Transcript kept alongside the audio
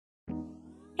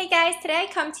Hey guys, today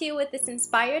I come to you with this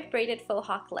inspired braided faux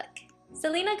hawk look.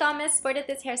 Selena sported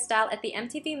this hairstyle at the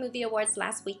MTV Movie Awards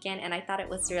last weekend and I thought it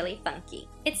was really funky.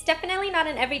 It's definitely not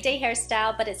an everyday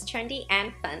hairstyle, but it's trendy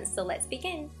and fun, so let's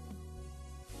begin.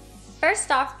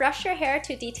 First off, brush your hair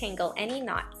to detangle any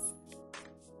knots.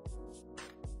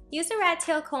 Use a rat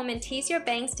tail comb and tease your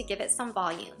bangs to give it some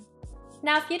volume.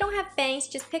 Now if you don't have bangs,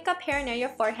 just pick up hair near your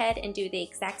forehead and do the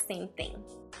exact same thing.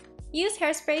 Use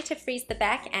hairspray to freeze the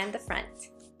back and the front.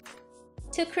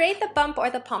 To create the bump or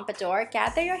the pompadour,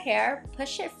 gather your hair,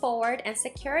 push it forward, and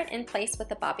secure it in place with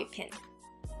a bobby pin.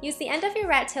 Use the end of your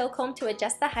rat tail comb to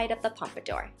adjust the height of the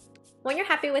pompadour. When you're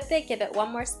happy with it, give it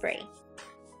one more spray.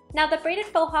 Now the braided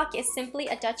faux hawk is simply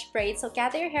a Dutch braid, so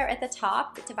gather your hair at the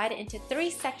top, divide it into 3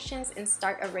 sections, and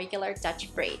start a regular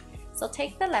Dutch braid. So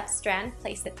take the left strand,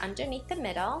 place it underneath the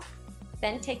middle,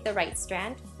 then take the right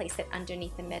strand, place it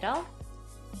underneath the middle.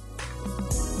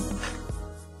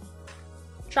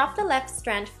 Drop the left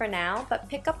strand for now, but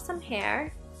pick up some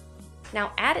hair.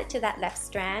 Now add it to that left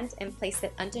strand and place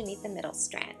it underneath the middle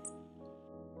strand.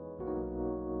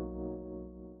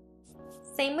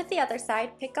 Same with the other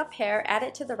side, pick up hair, add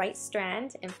it to the right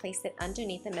strand and place it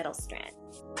underneath the middle strand.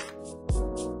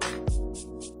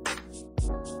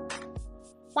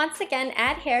 Once again,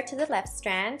 add hair to the left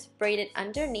strand, braid it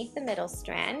underneath the middle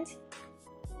strand,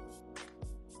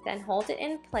 then hold it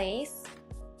in place.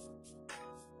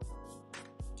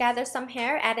 Gather some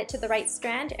hair, add it to the right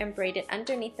strand, and braid it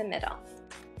underneath the middle.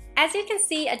 As you can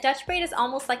see, a Dutch braid is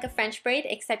almost like a French braid,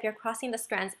 except you're crossing the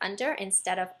strands under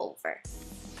instead of over.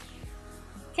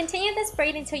 Continue this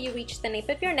braid until you reach the nape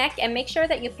of your neck and make sure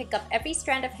that you pick up every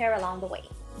strand of hair along the way.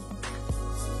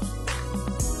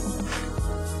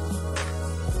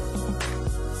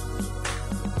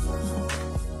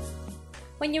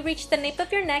 When you reach the nape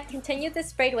of your neck, continue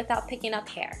this braid without picking up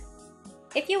hair.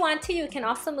 If you want to, you can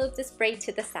also move this braid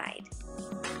to the side.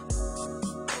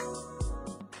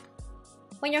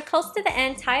 When you're close to the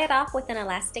end, tie it off with an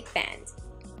elastic band.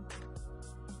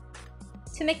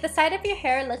 To make the side of your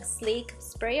hair look sleek,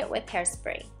 spray it with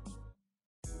hairspray.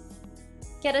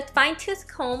 Get a fine-tooth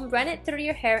comb, run it through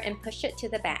your hair and push it to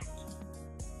the back.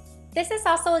 This is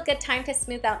also a good time to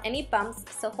smooth out any bumps,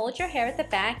 so hold your hair at the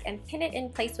back and pin it in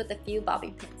place with a few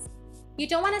bobby pins. You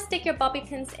don't want to stick your bobby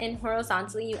pins in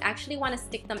horizontally, you actually want to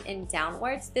stick them in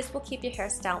downwards. This will keep your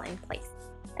hairstyle in place.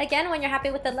 Again, when you're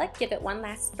happy with the look, give it one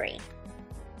last spray.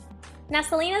 Now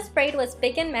Selena's braid was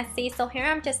big and messy, so here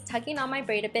I'm just tugging on my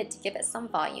braid a bit to give it some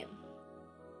volume.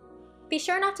 Be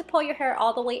sure not to pull your hair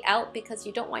all the way out because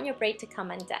you don't want your braid to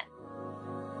come undone.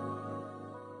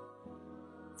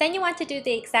 Then you want to do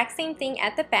the exact same thing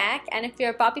at the back, and if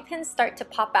your bobby pins start to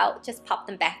pop out, just pop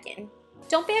them back in.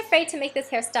 Don't be afraid to make this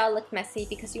hairstyle look messy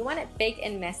because you want it big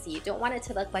and messy. You don't want it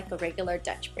to look like a regular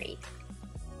Dutch braid.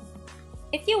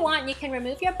 If you want, you can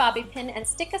remove your bobby pin and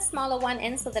stick a smaller one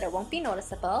in so that it won't be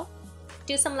noticeable.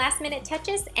 Do some last minute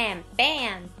touches and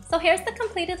bam! So here's the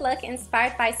completed look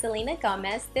inspired by Selena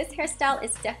Gomez. This hairstyle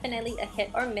is definitely a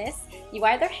hit or miss. You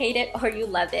either hate it or you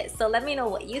love it. So let me know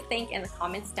what you think in the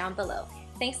comments down below.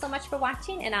 Thanks so much for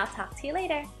watching and I'll talk to you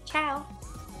later. Ciao!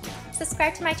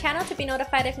 Subscribe to my channel to be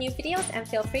notified of new videos and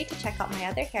feel free to check out my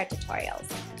other hair tutorials.